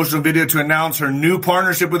in a promotional video to announce her new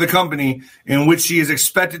partnership with the company, in which she is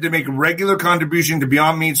expected to make a regular contribution to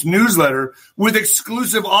Beyond Meat's newsletter with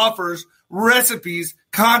exclusive offers, recipes,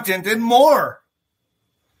 content, and more.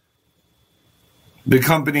 The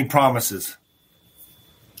company promises.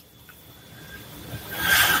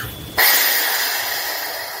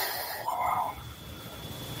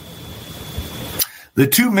 The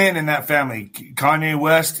two men in that family, Kanye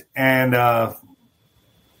West and the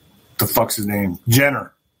fuck's his name?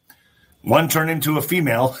 Jenner. One turned into a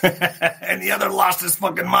female, and the other lost his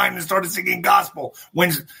fucking mind and started singing gospel.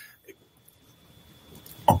 When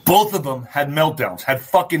both of them had meltdowns, had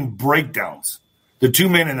fucking breakdowns. The two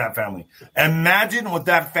men in that family. Imagine what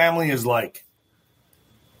that family is like.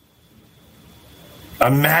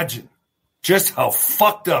 Imagine just how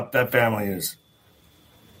fucked up that family is.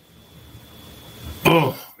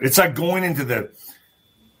 Ugh. It's like going into the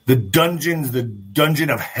dungeon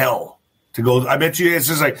of hell to go. I bet you it's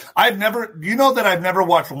just like, I've never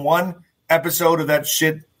watched one episode of that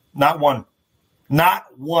shit. Not one.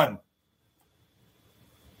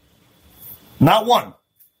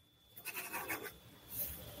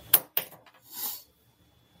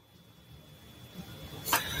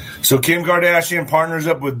 So Kim Kardashian partners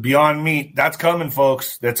up with Beyond Meat. That's coming,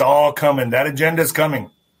 folks. That's all coming. That agenda's coming.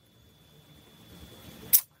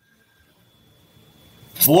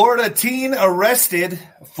 Florida teen arrested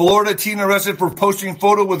for posting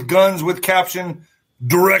photo with guns with caption,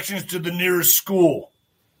 "Directions to the nearest school."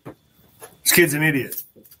 This kid's an idiot.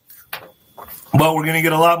 But we're going to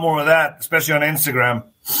get a lot more of that, especially on Instagram.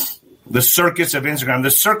 The circus of Instagram.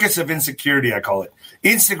 The circus of insecurity, I call it.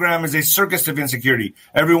 Instagram is a circus of insecurity.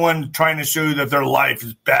 Everyone trying to show you that their life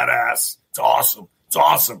is badass. It's awesome. It's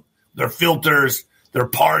awesome. Their filters, they're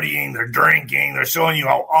partying, they're drinking, they're showing you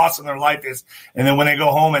how awesome their life is. And then when they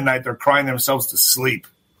go home at night, they're crying themselves to sleep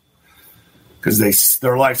because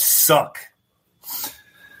their lives suck.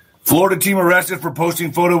 Florida team arrested for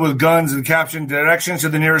posting photo with guns and caption, "Directions to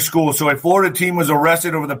the nearest school." So a Florida team was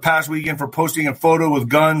arrested over the past weekend for posting a photo with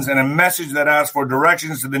guns and a message that asked for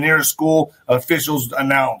directions to the nearest school, officials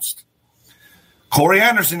announced. Corey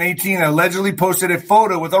Anderson, 18, allegedly posted a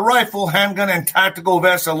photo with a rifle, handgun, and tactical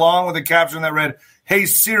vest along with a caption that read, "Hey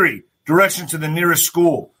Siri, directions to the nearest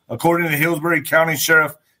school," according to Hillsborough County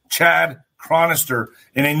Sheriff Chad Chronister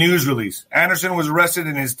in a news release. Anderson was arrested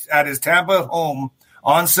at his Tampa home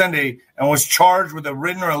on Sunday and was charged with a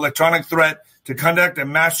written or electronic threat to conduct a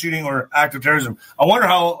mass shooting or act of terrorism. I wonder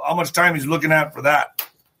how much time he's looking at for that.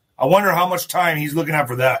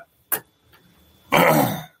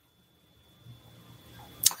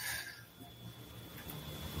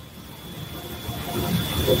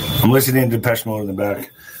 I'm listening to Depeche Mode in the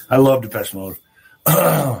back. I love Depeche Mode.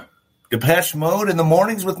 Depeche Mode in the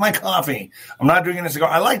mornings with my coffee. I'm not drinking a cigar.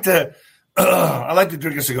 I like to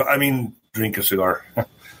drink a cigar. I mean, drink a cigar.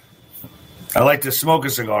 I like to smoke a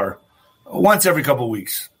cigar once every couple of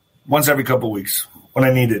weeks. When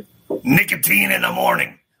I need it. Nicotine in the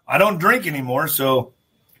morning. I don't drink anymore, so.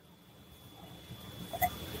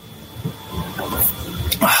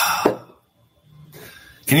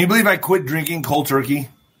 Can you believe I quit drinking cold turkey?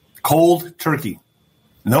 Cold turkey.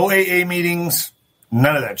 No AA meetings.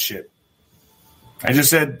 None of that shit. I just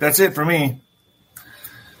said, that's it for me.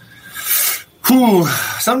 Whew.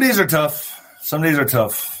 Some days are tough.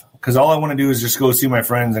 Because all I want to do is just go see my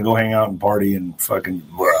friends and go hang out and party and fucking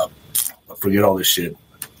forget all this shit.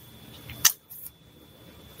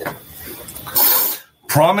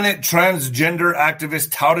 Prominent transgender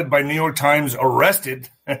activist touted by New York Times arrested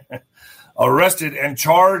and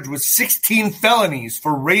charged with 16 felonies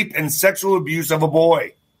for rape and sexual abuse of a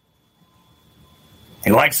boy.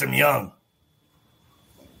 He likes him young.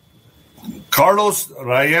 Carlos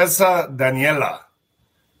Reyesa Daniela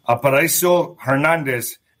Aparicio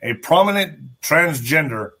Hernandez, a prominent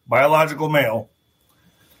transgender biological male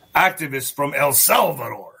activist from El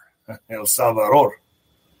Salvador,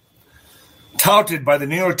 touted by the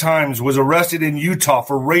New York Times, was arrested in Utah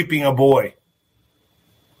for raping a boy.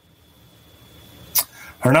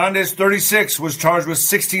 Hernandez, 36, was charged with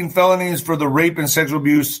 16 felonies for the rape and sexual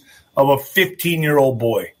abuse of a 15-year-old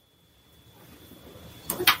boy.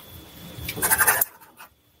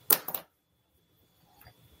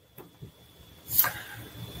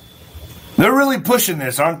 They're really pushing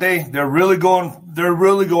this, aren't they? They're really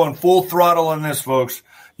going full throttle on this, folks.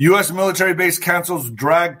 U.S. military base cancels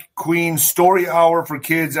drag queen story hour for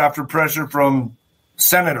kids after pressure from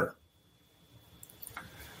senator.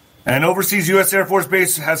 An overseas U.S. Air Force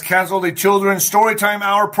base has canceled a children's storytime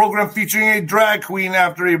hour program featuring a drag queen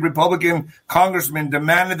after a Republican congressman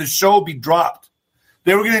demanded the show be dropped.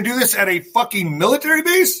 They were going to do this at a fucking military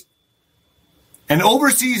base? An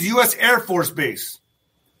overseas U.S. Air Force base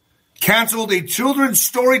canceled a children's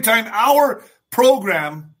storytime hour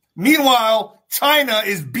program. Meanwhile, China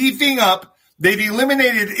is beefing up. They've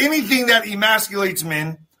eliminated anything that emasculates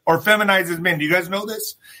men or feminizes men. Do you guys know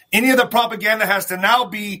this? Any of the propaganda has to now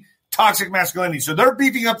be toxic masculinity. So they're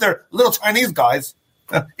beefing up their little Chinese guys.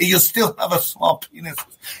 You still have a small penis.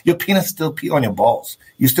 Your penis still pee on your balls.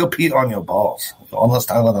 You still pee on your balls.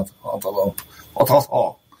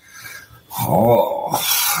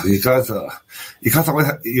 Oh, you guys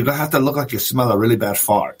have to look like you smell a really bad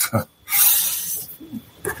fart. We're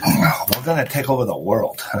going to take over the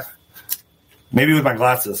world. Maybe with my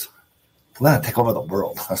glasses. We're going to take over the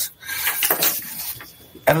world.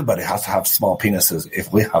 Everybody has to have small penises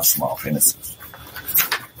if we have small penises.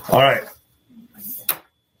 All right.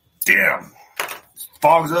 Damn.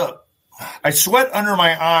 Fogs up. I sweat under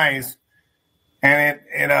my eyes, and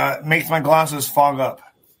it makes my glasses fog up.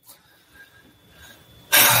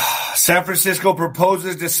 San Francisco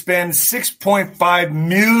proposes to spend $6.5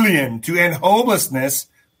 million to end homelessness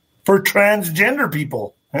for transgender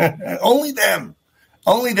people. Only them.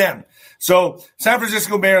 So San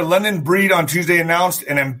Francisco Mayor London Breed on Tuesday announced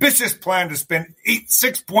an ambitious plan to spend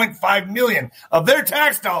 $6.5 million of their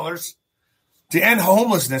tax dollars to end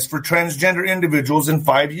homelessness for transgender individuals in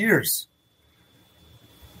 5 years.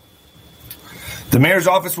 The mayor's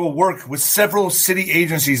office will work with several city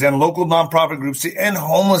agencies and local nonprofit groups to end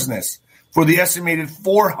homelessness for the estimated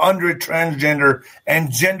 400 transgender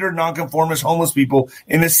and gender nonconformist homeless people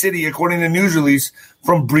in the city, according to a news release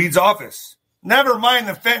from Breed's office. Never mind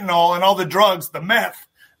the fentanyl and all the drugs, the meth.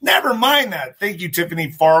 Never mind that. Thank you,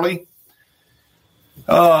 Tiffany Farley.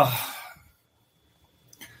 The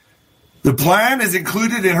plan is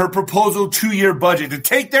included in her proposal 2-year budget to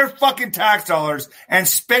take their fucking tax dollars and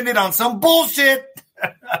spend it on some bullshit.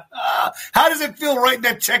 How does it feel writing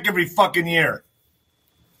that check every fucking year?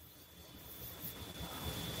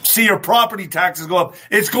 See your property taxes go up.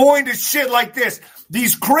 It's going to shit like this.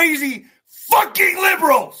 These crazy fucking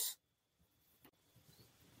liberals.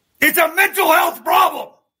 It's a mental health problem.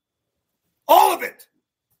 All of it.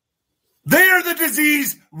 They are the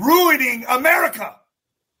disease ruining America.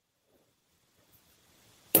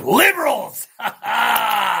 Liberals.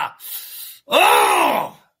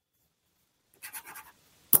 Oh.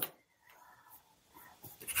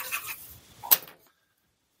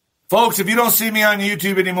 Folks, if you don't see me on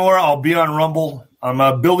YouTube anymore, I'll be on Rumble.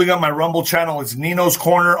 I'm building up my Rumble channel. It's Nino's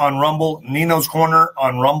Corner on Rumble. Nino's Corner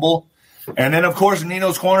on Rumble. And then, of course,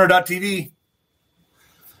 ninoscorner.tv.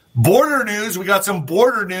 Border news. We got some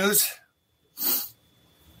border news.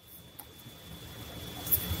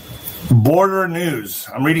 Border news.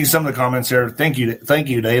 I'm reading some of the comments here. Thank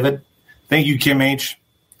you, David. Thank you, Kim H.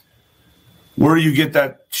 Where do you get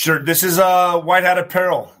that shirt? This is White Hat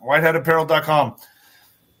Apparel, whitehatapparel.com.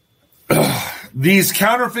 These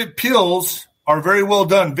counterfeit pills are very well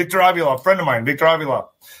done. Victor Avila, a friend of mine, Victor Avila.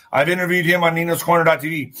 I've interviewed him on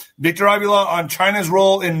ninoscorner.tv. Victor Avila on China's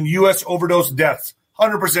role in U.S. overdose deaths.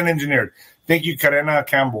 100% engineered. Thank you, Karena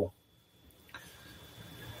Campbell.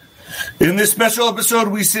 In this special episode,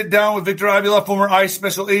 we sit down with Victor Avila, former ICE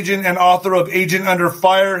special agent and author of Agent Under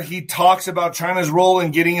Fire. He talks about China's role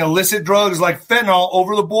in getting illicit drugs like fentanyl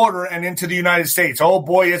over the border and into the United States. Oh,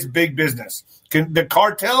 boy, it's big business. The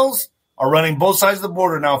cartels are running both sides of the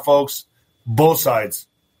border now, folks. Both sides.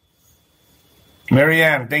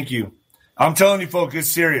 Marianne, thank you. I'm telling you, folks, it's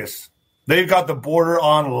serious. They've got the border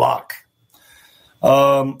on lock.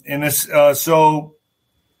 So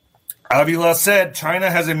Avila said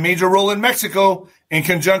China has a major role in Mexico in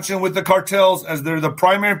conjunction with the cartels as they're the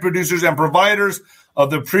primary producers and providers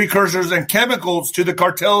of the precursors and chemicals to the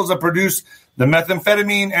cartels that produce the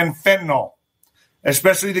methamphetamine and fentanyl,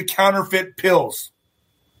 especially the counterfeit pills.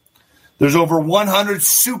 There's over 100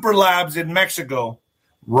 super labs in Mexico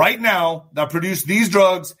right now that produce these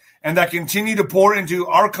drugs and that continue to pour into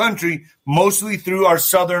our country, mostly through our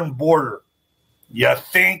southern border. You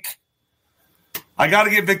think? I got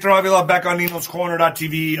to get Victor Avila back on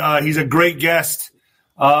ninoscorner.tv. He's a great guest.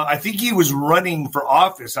 I think he was running for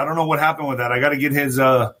office. I don't know what happened with that. I got to get his.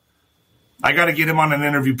 I got to get him on an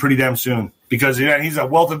interview pretty damn soon because he's a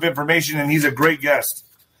wealth of information and he's a great guest.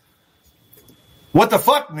 What the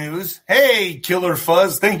fuck news? Hey, Killer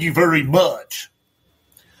Fuzz, thank you very much.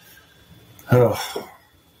 Oh.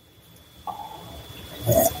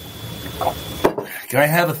 Can I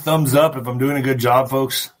have a thumbs up if I'm doing a good job,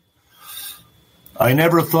 folks? I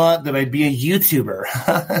never thought that I'd be a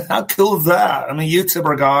YouTuber. How cool is that? I'm a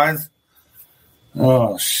YouTuber, guys.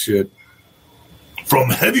 Oh, shit. From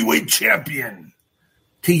heavyweight champion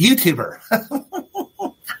to YouTuber.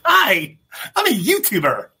 Hi, I'm a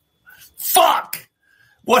YouTuber. Fuck!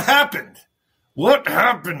 What happened? What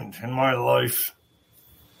happened in my life?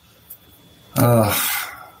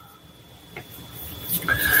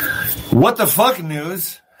 What the fuck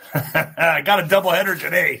news? I got a doubleheader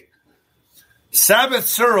today. Sabbath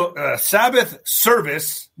service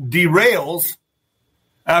derails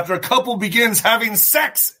after a couple begins having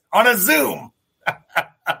sex on a Zoom.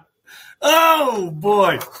 Oh,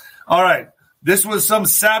 boy. All right. This was some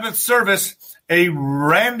Sabbath service, a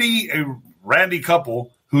randy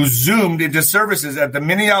couple who Zoomed into services at the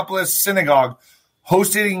Minneapolis synagogue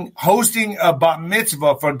hosting a bat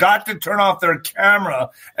mitzvah forgot to turn off their camera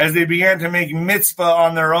as they began to make mitzvah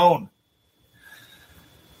on their own.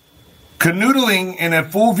 Canoodling in a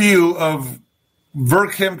full view of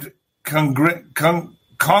Verkempt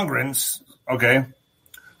congregants,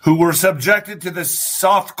 who were subjected to the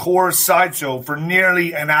softcore sideshow for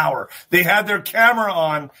nearly an hour. They had their camera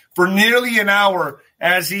on for nearly an hour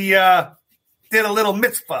as he did a little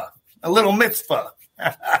mitzvah.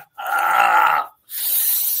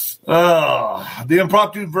 The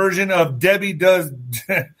impromptu version of Debbie Does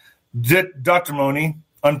Doctrimony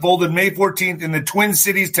unfolded May 14th in the Twin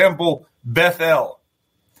Cities Temple, Bethel.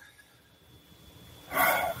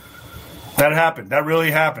 That happened. That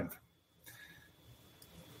really happened.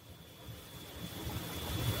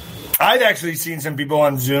 I'd actually seen some people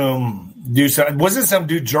on Zoom do something. Wasn't some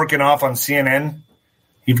dude jerking off on CNN?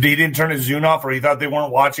 He didn't turn his Zoom off or he thought they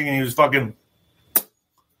weren't watching and he was fucking...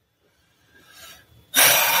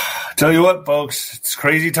 Tell you what, folks, it's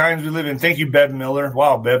crazy times we live in. Thank you, Bev Miller.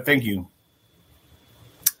 Wow, Bev, thank you.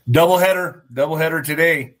 Doubleheader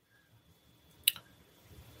today.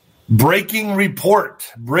 Breaking report.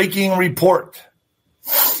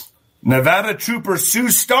 Nevada trooper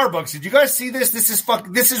sues Starbucks. Did you guys see this?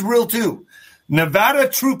 This is real too. Nevada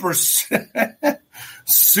trooper sues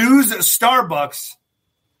Starbucks.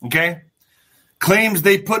 Okay, claims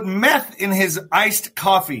they put meth in his iced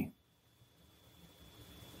coffee.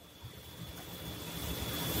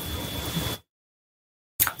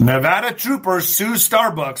 Nevada trooper sues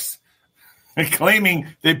Starbucks, claiming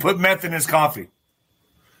they put meth in his coffee.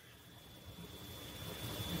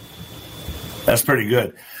 That's pretty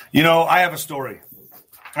good. You know, I have a story.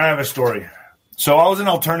 So I was in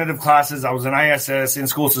alternative classes. I was in ISS, in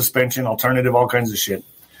school suspension, alternative, all kinds of shit.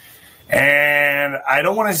 And I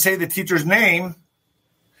don't want to say the teacher's name,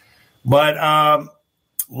 But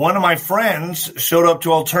one of my friends showed up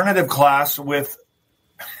to alternative class with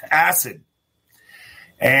acid.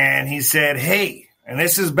 And he said, hey, and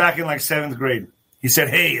this is back in like 7th grade. He said,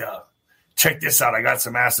 hey, check this out. I got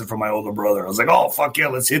some acid from my older brother. I was like, oh, fuck yeah,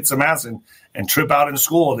 let's hit some acid and trip out in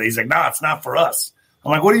school. He's like, nah, it's not for us.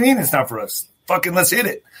 I'm like, what do you mean it's not for us? Fucking let's hit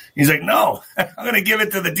it. He's like, no, I'm going to give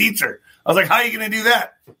it to the teacher. I was like, how are you going to do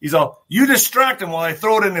that? He's all, you distract him while I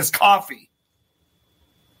throw it in his coffee.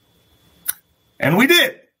 And we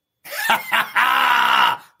did.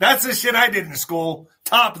 That's the shit I did in school.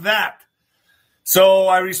 Top that. So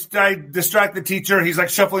I distract the teacher. He's like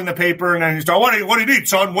shuffling the paper, and then he's like, what do you need,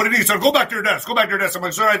 son? What do you need, son? Go back to your desk. Go back to your desk. I'm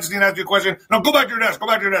like, sir, I just need to ask you a question. No, go back to your desk. Go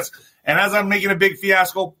back to your desk. And as I'm making a big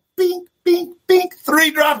fiasco, bink, bink, bink,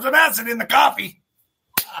 3 drops of acid in the coffee.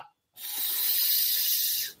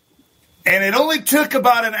 And it only took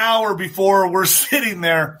about an hour before we're sitting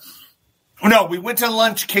there. No, we went to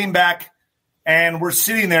lunch, came back, and we're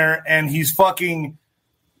sitting there, and he's fucking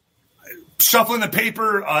shuffling the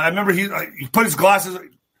paper. I remember he put his glasses.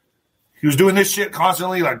 He was doing this shit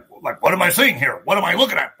constantly, like, what am I seeing here? What am I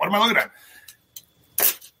looking at? What am I looking at?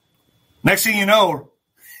 Next thing you know,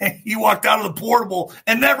 he walked out of the portable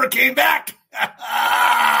and never came back.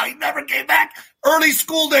 He never came back. Early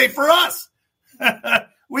school day for us.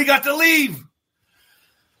 We got to leave.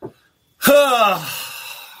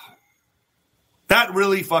 That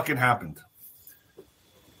really fucking happened.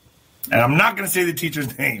 And I'm not going to say the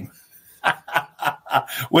teacher's name.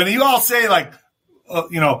 When you all say, like,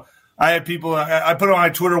 I had people, I put on my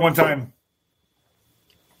Twitter one time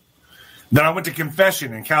that I went to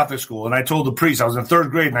confession in Catholic school, and I told the priest, I was in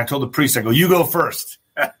 3rd grade, and I told the priest, I go, you go first.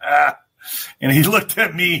 And he looked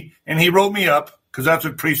at me, and he wrote me up, because that's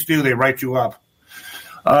what priests do, they write you up.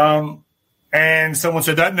 And someone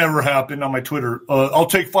said, that never happened on my Twitter. I'll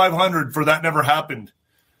take 500 for that never happened.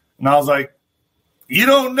 And I was like, you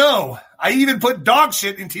don't know. I even put dog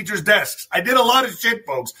shit in teachers' desks. I did a lot of shit,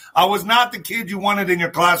 folks. I was not the kid you wanted in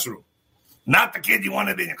your classroom. Not the kid you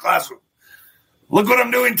wanted in your classroom. Look what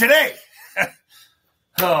I'm doing today.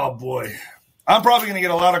 Oh, boy. I'm probably going to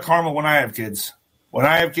get a lot of karma when I have kids. When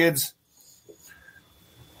I have kids,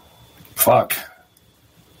 fuck.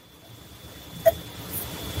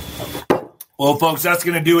 Well, folks, that's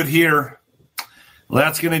going to do it here.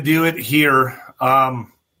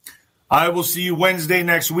 I will see you Wednesday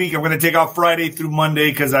next week. I'm going to take off Friday through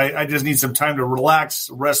Monday because I just need some time to relax,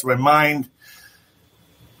 rest my mind,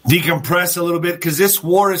 decompress a little bit because this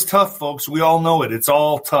war is tough, folks. We all know it. It's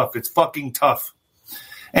all tough. It's fucking tough.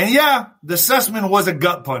 And, yeah, the Sussman was a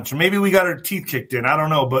gut punch. Maybe we got our teeth kicked in. I don't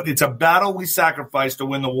know. But it's a battle we sacrificed to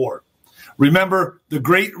win the war. Remember, the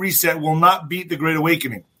Great Reset will not beat the Great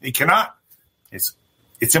Awakening. It cannot.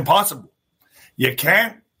 It's impossible. You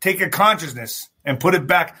can't take a consciousness and put it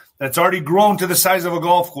back that's already grown to the size of a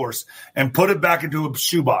golf course and put it back into a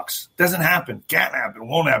shoebox. Doesn't happen. Can't happen.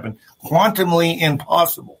 Won't happen. Quantumly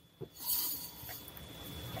impossible.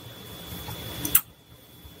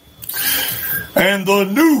 And the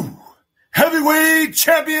new heavyweight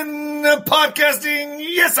champion of podcasting.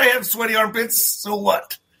 Yes, I have sweaty armpits. So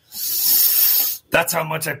what? That's how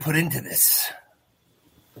much I put into this.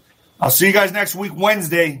 I'll see you guys next week,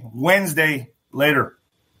 Wednesday. Later.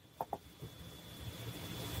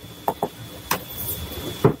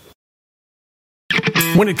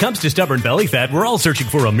 When it comes to stubborn belly fat, we're all searching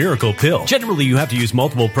for a miracle pill. Generally, you have to use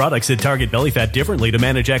multiple products that target belly fat differently to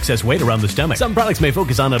manage excess weight around the stomach. Some products may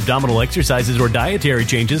focus on abdominal exercises or dietary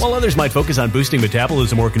changes, while others might focus on boosting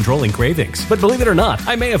metabolism or controlling cravings. But believe it or not,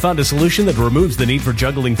 I may have found a solution that removes the need for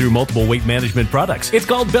juggling through multiple weight management products. It's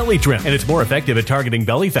called Belly Trim, and it's more effective at targeting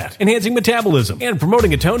belly fat, enhancing metabolism, and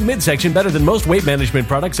promoting a toned midsection better than most weight management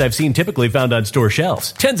products I've seen typically found on store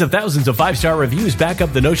shelves. Tens of thousands of 5-star reviews back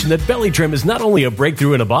up the notion that Belly Trim is not only a breakthrough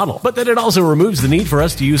in a bottle, but that it also removes the need for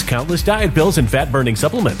us to use countless diet pills and fat-burning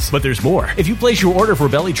supplements. But there's more. If you place your order for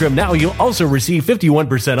Belly Trim now, you'll also receive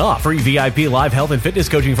 51% off, free VIP live health and fitness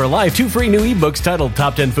coaching for life, 2 free new ebooks titled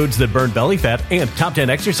Top 10 Foods That Burn Belly Fat and Top 10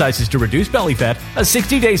 Exercises to Reduce Belly Fat, a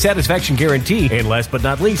 60-day satisfaction guarantee, and last but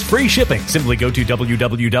not least, free shipping. Simply go to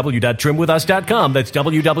www.trimwithus.com. That's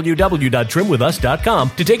www.trimwithus.com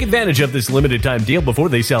to take advantage of this limited time deal before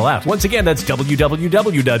they sell out. Once again, that's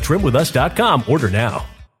www.trimwithus.com. Order now.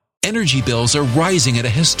 Energy bills are rising at a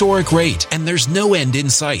historic rate, and there's no end in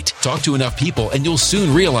sight. Talk to enough people and you'll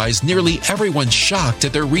soon realize nearly everyone's shocked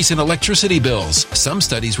at their recent electricity bills. Some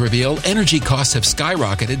studies reveal energy costs have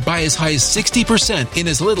skyrocketed by as high as 60% in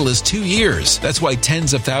as little as 2 years. That's why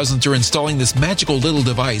tens of thousands are installing this magical little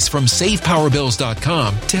device from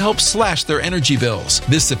SavePowerBills.com to help slash their energy bills.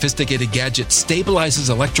 This sophisticated gadget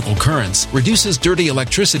stabilizes electrical currents, reduces dirty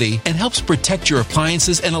electricity, and helps protect your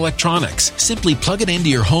appliances and electronics. Simply plug it into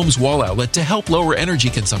your home's wall outlet to help lower energy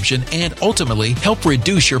consumption and ultimately help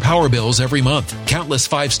reduce your power bills every month. Countless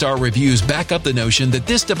 5-star reviews back up the notion that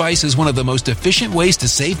this device is one of the most efficient ways to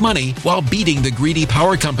save money while beating the greedy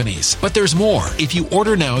power companies. But there's more. If you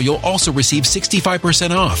order now, you'll also receive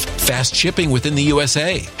 65% off, fast shipping within the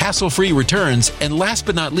USA, hassle-free returns, and last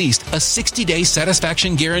but not least, a 60-day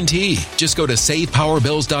satisfaction guarantee. Just go to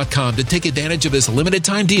SavePowerBills.com to take advantage of this limited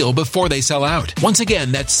time deal before they sell out. Once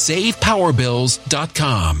again, that's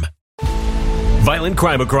SavePowerBills.com. Violent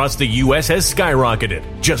crime across the U.S. has skyrocketed.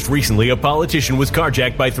 Just recently, a politician was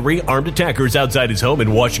carjacked by 3 armed attackers outside his home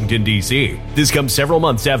in Washington, D.C. This comes several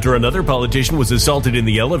months after another politician was assaulted in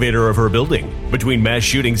the elevator of her building. Between mass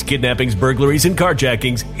shootings, kidnappings, burglaries, and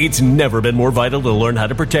carjackings, it's never been more vital to learn how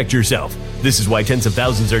to protect yourself. This is why tens of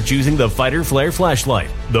thousands are choosing the Fighter Flare flashlight.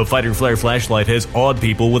 The Fighter Flare flashlight has awed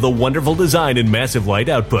people with a wonderful design and massive light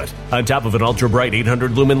output. On top of an ultra-bright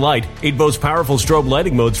 800-lumen light, it boasts powerful strobe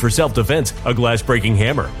lighting modes for self-defense, a glass-breaking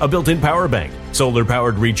hammer, a built-in power bank,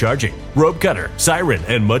 solar-powered recharging, rope cutter, siren,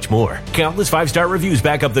 and much more. Countless 5-star reviews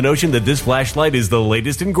back up the notion that this flashlight is the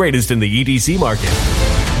latest and greatest in the EDC market.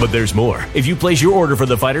 But there's more. If you place your order for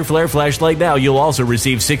the Fighter Flare flashlight now, you'll also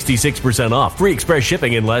receive 66% off, free express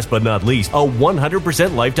shipping, and last but not least, a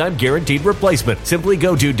 100% lifetime guaranteed replacement. Simply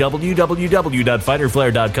go to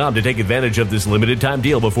www.fighterflare.com to take advantage of this limited time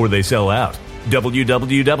deal before they sell out.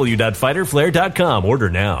 www.fighterflare.com. Order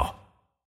now.